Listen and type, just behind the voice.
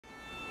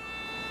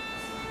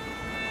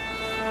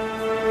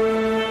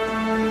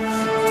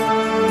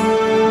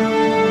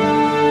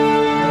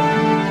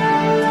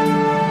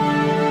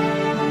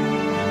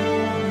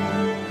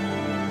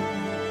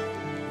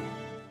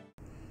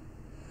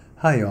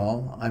Hi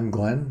y'all, I'm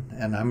Glenn,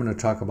 and I'm going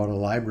to talk about a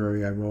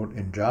library I wrote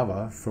in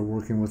Java for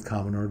working with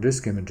Commodore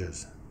disk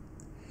images.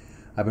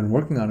 I've been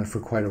working on it for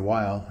quite a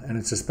while, and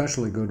it's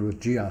especially good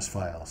with GEOS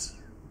files.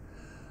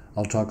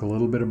 I'll talk a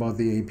little bit about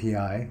the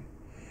API,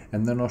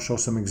 and then I'll show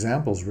some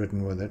examples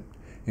written with it,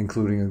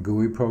 including a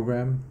GUI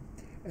program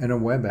and a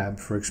web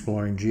app for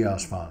exploring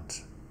GEOS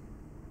fonts.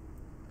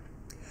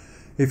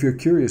 If you're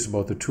curious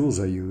about the tools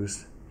I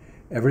used,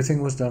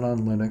 everything was done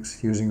on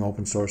Linux using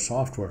open source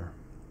software.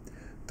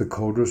 The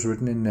code was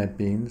written in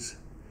NetBeans.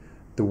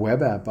 The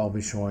web app I'll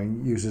be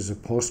showing uses a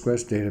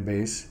Postgres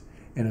database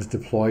and is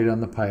deployed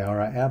on the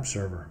Payara app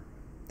server.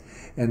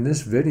 And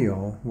this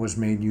video was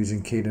made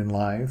using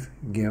Kdenlive,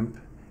 GIMP,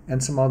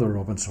 and some other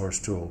open source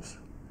tools.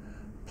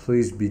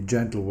 Please be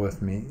gentle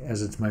with me,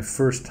 as it's my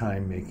first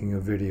time making a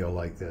video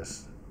like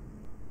this.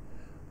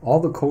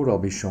 All the code I'll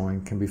be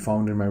showing can be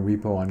found in my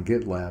repo on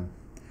GitLab,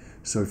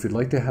 so if you'd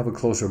like to have a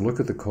closer look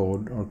at the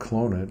code or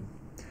clone it,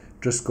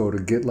 just go to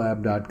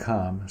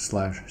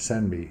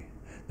gitlab.com/Cenbe.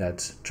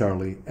 That's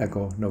Charlie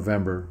Echo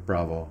November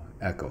Bravo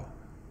Echo.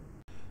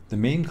 The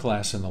main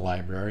class in the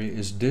library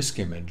is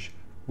diskImage,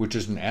 which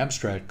is an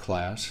abstract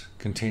class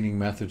containing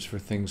methods for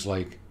things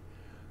like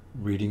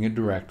reading a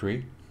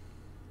directory,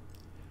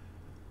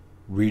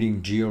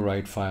 reading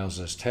GeoWrite files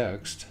as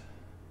text,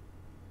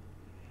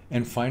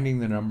 and finding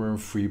the number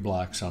of free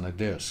blocks on a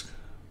disk.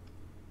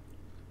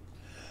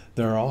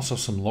 There are also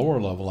some lower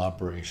level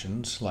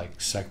operations like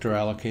sector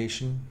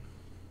allocation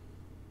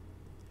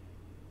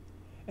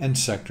and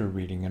sector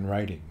reading and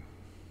writing.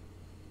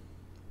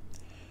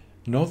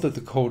 Note that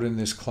the code in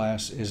this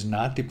class is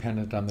not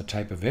dependent on the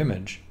type of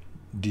image,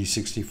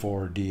 D64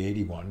 or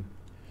D81.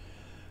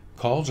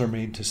 Calls are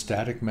made to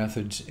static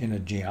methods in a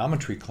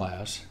geometry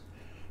class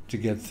to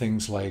get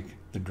things like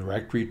the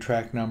directory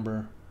track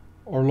number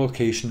or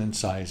location and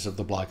size of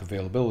the block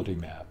availability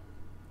map.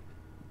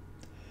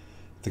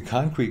 The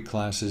concrete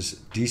classes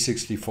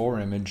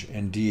D64 image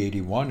and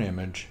D81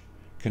 image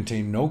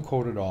contain no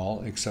code at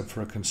all except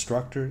for a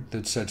constructor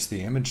that sets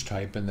the image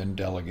type and then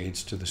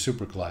delegates to the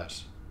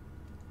superclass.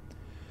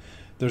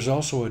 There's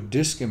also a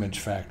disk image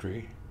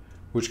factory,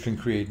 which can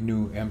create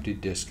new empty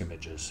disk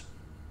images.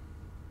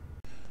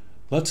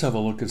 Let's have a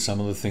look at some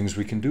of the things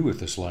we can do with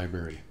this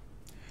library.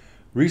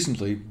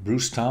 Recently,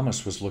 Bruce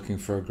Thomas was looking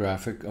for a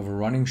graphic of a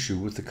running shoe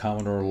with the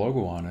Commodore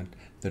logo on it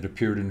that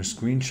appeared in a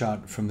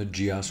screenshot from the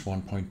GEOS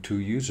 1.2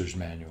 user's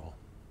manual.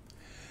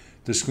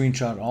 The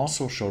screenshot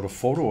also showed a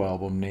photo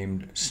album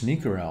named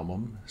Sneaker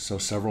Album, so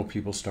several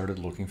people started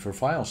looking for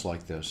files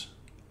like this.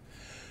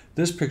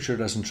 This picture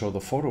doesn't show the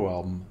photo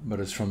album,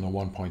 but it's from the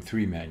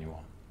 1.3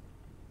 manual.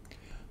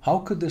 How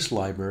could this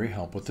library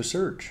help with the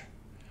search?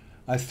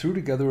 I threw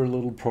together a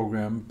little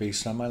program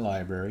based on my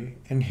library,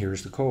 and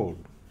here's the code.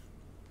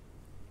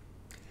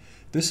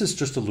 This is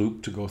just a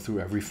loop to go through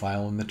every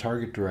file in the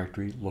target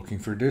directory looking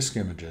for disk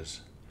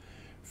images.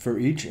 For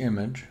each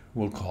image,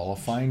 we'll call a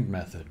find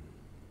method.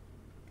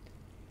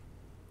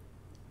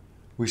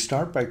 We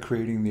start by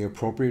creating the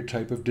appropriate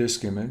type of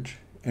disk image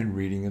and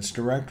reading its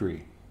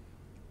directory.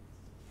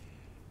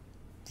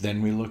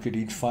 Then we look at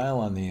each file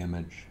on the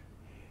image.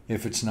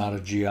 If it's not a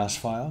GEOS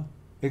file,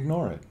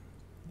 ignore it.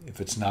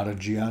 If it's not a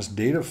GEOS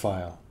data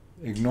file,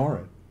 ignore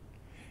it.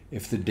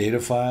 If the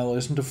data file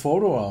isn't a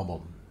photo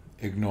album,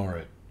 ignore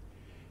it.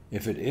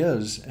 If it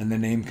is, and the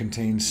name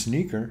contains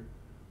sneaker,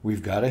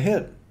 we've got a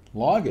hit.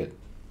 Log it.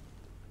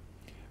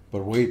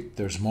 But wait,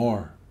 there's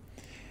more.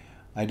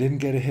 I didn't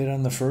get a hit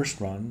on the first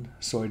run,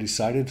 so I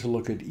decided to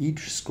look at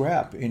each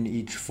scrap in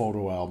each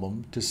photo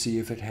album to see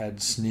if it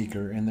had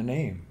sneaker in the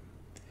name.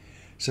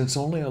 Since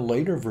only a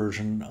later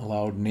version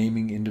allowed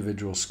naming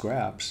individual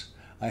scraps,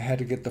 I had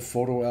to get the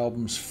photo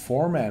album's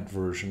format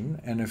version,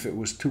 and if it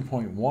was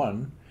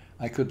 2.1,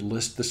 I could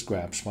list the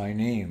scraps by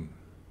name.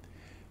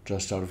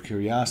 Just out of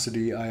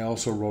curiosity, I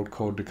also wrote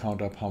code to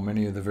count up how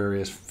many of the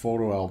various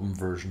photo album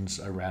versions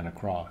I ran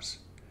across.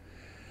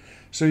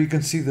 So you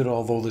can see that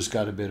although this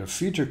got a bit of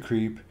feature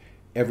creep,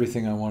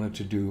 everything I wanted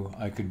to do,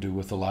 I could do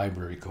with the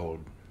library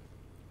code.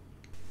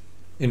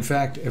 In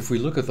fact, if we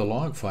look at the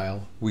log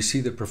file, we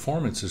see that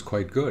performance is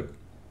quite good.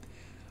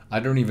 I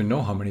don't even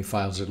know how many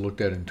files it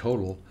looked at in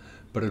total,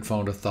 but it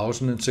found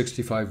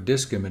 1,065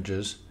 disk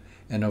images,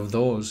 and of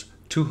those,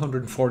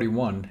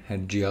 241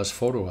 had GEOS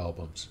photo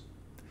albums.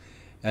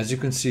 As you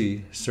can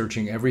see,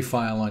 searching every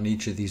file on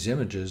each of these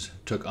images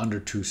took under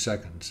 2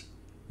 seconds,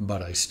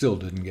 but I still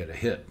didn't get a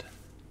hit.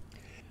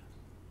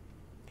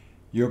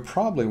 You're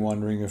probably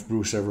wondering if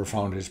Bruce ever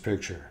found his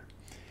picture.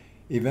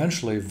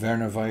 Eventually,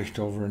 Werner Weicht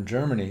over in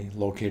Germany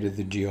located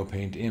the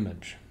GeoPaint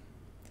image.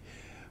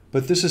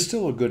 But this is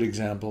still a good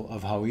example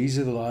of how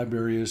easy the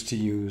library is to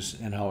use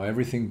and how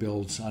everything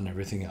builds on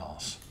everything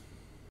else.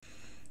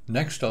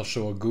 Next, I'll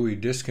show a GUI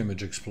disk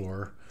image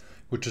explorer,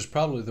 which is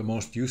probably the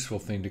most useful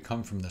thing to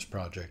come from this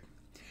project.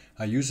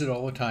 I use it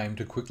all the time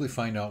to quickly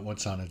find out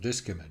what's on a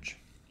disk image.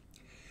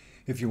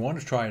 If you want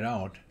to try it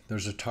out,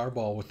 there's a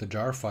tarball with the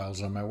jar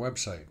files on my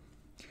website.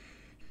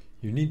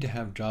 You need to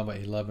have Java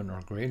 11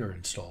 or greater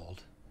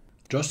installed.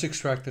 Just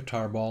extract the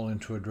tarball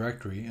into a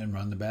directory and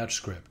run the batch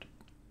script.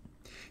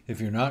 If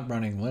you're not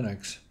running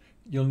Linux,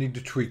 you'll need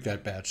to tweak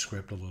that batch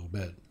script a little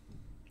bit.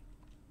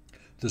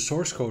 The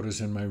source code is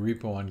in my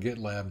repo on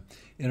GitLab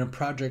in a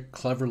project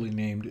cleverly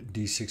named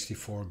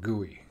D64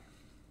 GUI.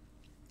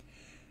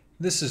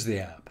 This is the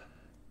app.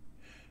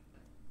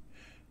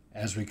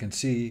 As we can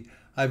see,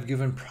 I've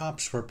given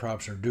props where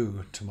props are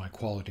due to my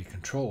quality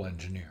control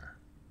engineer.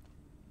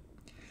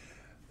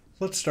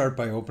 Let's start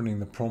by opening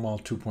the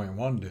Promol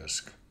 2.1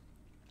 disk.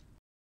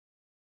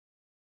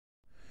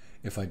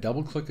 If I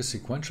double-click a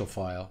sequential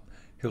file,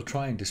 he'll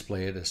try and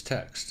display it as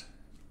text.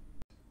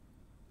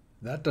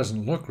 That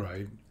doesn't look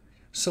right,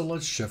 so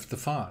let's shift the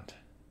font.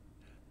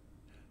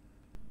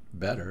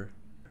 Better,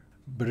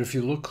 but if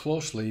you look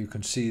closely, you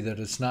can see that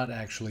it's not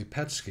actually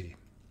Petsky.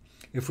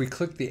 If we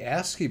click the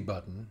ASCII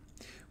button,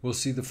 we'll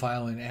see the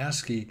file in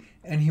ASCII,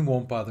 and he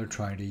won't bother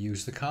trying to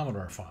use the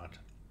Commodore font.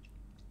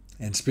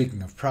 And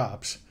speaking of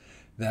props,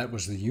 that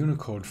was the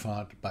Unicode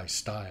font by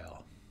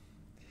style.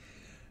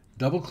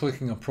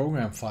 Double-clicking a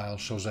program file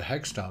shows a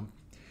hex dump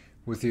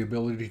with the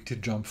ability to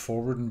jump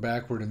forward and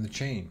backward in the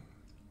chain.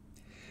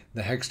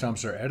 The hex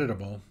dumps are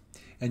editable,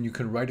 and you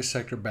can write a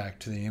sector back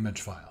to the image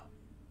file.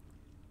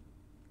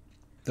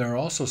 There are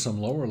also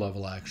some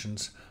lower-level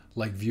actions,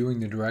 like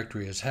viewing the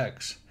directory as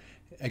hex,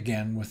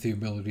 again with the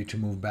ability to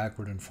move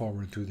backward and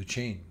forward through the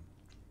chain.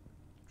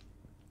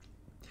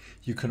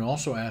 You can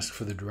also ask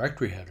for the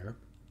directory header,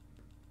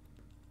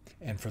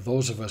 and for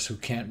those of us who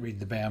can't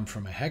read the BAM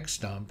from a hex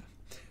dump,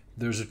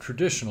 there's a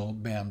traditional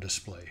BAM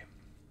display.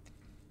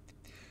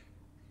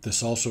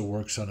 This also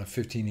works on a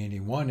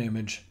 1581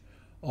 image,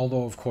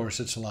 although of course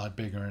it's a lot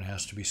bigger and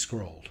has to be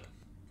scrolled.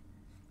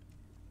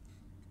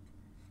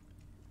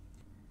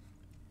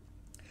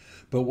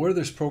 But where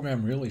this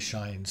program really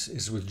shines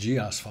is with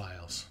GEOS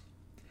files.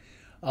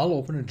 I'll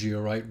open a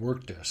GeoWrite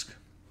work disk.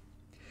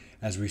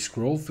 As we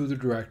scroll through the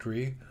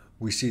directory,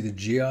 we see the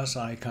GEOS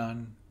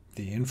icon,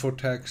 the info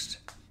text,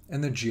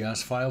 and the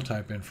GEOS file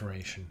type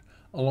information,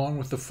 along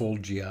with the full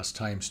GEOS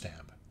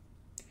timestamp.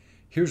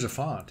 Here's a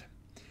font.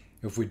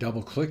 If we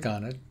double-click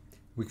on it,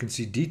 we can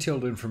see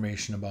detailed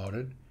information about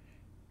it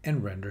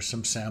and render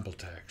some sample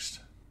text.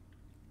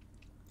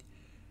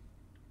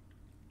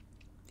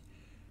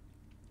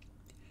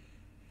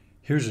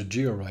 Here's a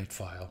GeoWrite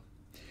file.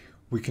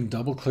 We can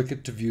double-click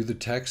it to view the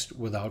text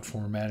without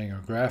formatting or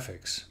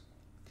graphics.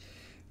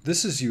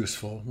 This is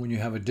useful when you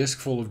have a disk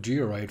full of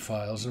GeoWrite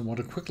files and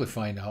want to quickly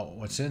find out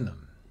what's in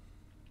them.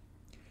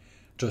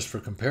 Just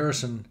for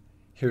comparison,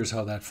 here's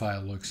how that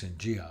file looks in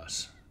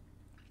GEOS.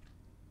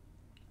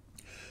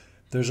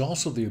 There's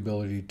also the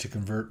ability to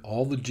convert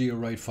all the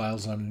GeoWrite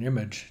files on an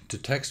image to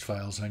text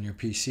files on your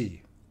PC.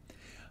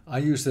 I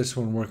use this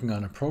when working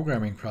on a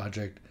programming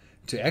project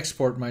to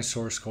export my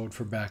source code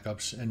for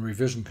backups and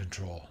revision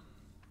control.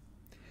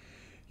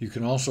 You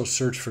can also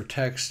search for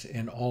text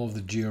in all of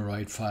the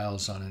GeoWrite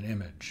files on an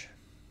image.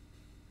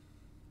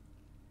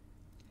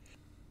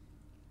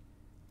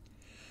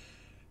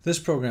 This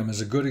program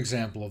is a good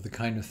example of the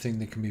kind of thing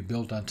that can be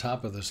built on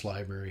top of this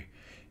library,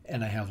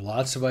 and I have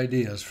lots of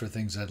ideas for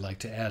things I'd like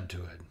to add to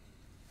it.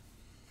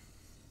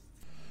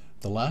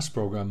 The last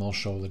program I'll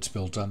show that's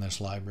built on this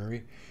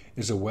library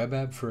is a web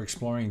app for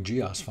exploring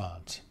GEOS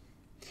fonts.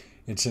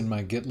 It's in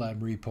my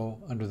GitLab repo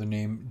under the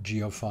name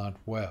GeoFont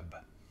Web.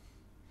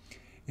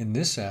 In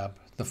this app,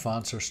 the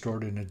fonts are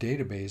stored in a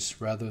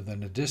database rather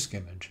than a disk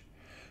image,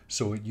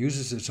 so it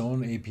uses its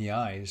own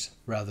APIs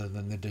rather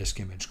than the disk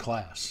image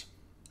class.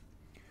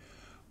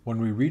 When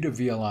we read a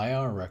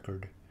VLIR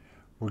record,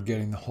 we're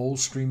getting the whole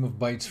stream of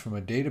bytes from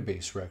a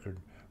database record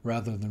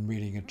rather than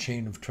reading a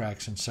chain of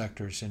tracks and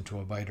sectors into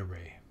a byte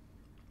array.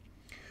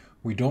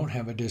 We don't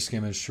have a disk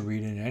image to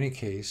read in any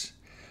case,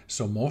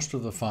 so most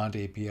of the font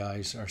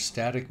APIs are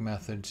static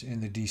methods in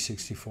the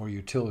D64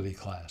 utility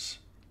class.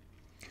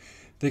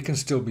 They can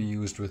still be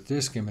used with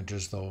disk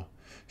images though,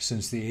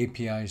 since the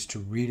APIs to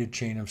read a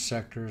chain of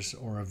sectors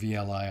or a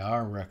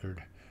VLIR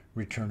record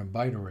return a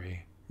byte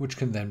array, which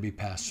can then be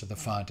passed to the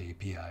font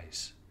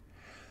APIs.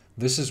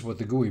 This is what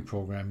the GUI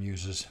program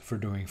uses for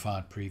doing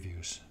font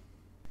previews.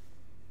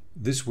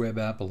 This web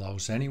app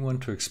allows anyone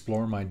to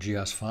explore my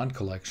GEOS font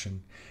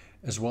collection,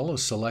 as well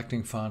as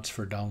selecting fonts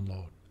for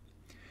download.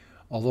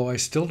 Although I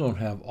still don't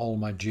have all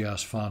my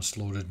GEOS fonts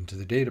loaded into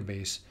the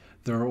database,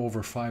 there are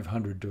over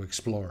 500 to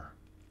explore.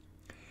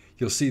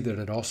 You'll see that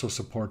it also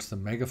supports the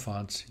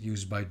megafonts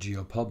used by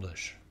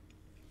GeoPublish.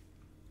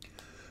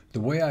 The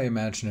way I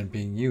imagine it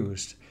being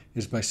used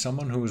is by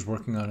someone who is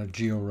working on a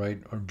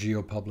GeoWrite or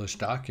GeoPublish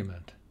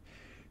document.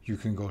 You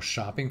can go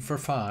shopping for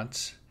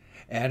fonts,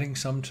 adding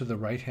some to the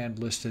right-hand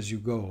list as you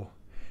go,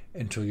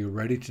 until you're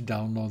ready to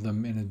download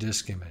them in a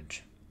disk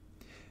image.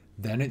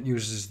 Then it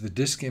uses the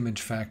Disk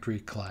Image Factory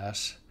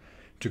class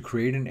to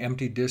create an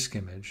empty disk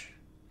image.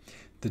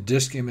 The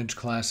disk image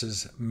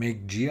classes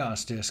make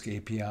GEOS disk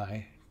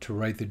API to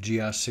write the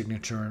GEOS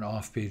signature and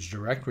off-page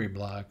directory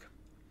block,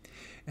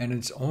 and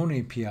its own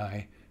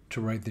API to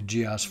write the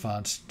GEOS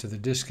fonts to the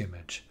disk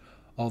image,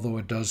 although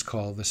it does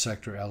call the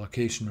sector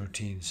allocation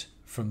routines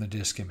from the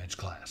disk image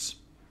class.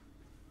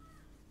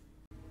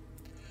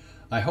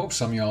 I hope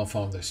some of y'all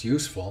found this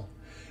useful.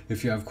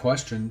 If you have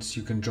questions,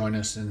 you can join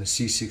us in the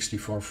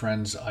C64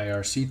 Friends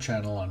IRC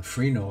channel on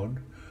Freenode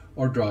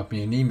or drop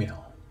me an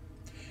email.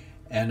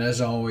 And as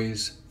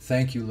always,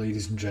 thank you,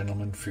 ladies and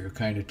gentlemen, for your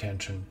kind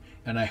attention,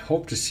 and I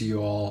hope to see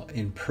you all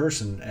in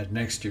person at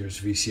next year's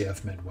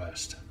VCF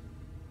Midwest.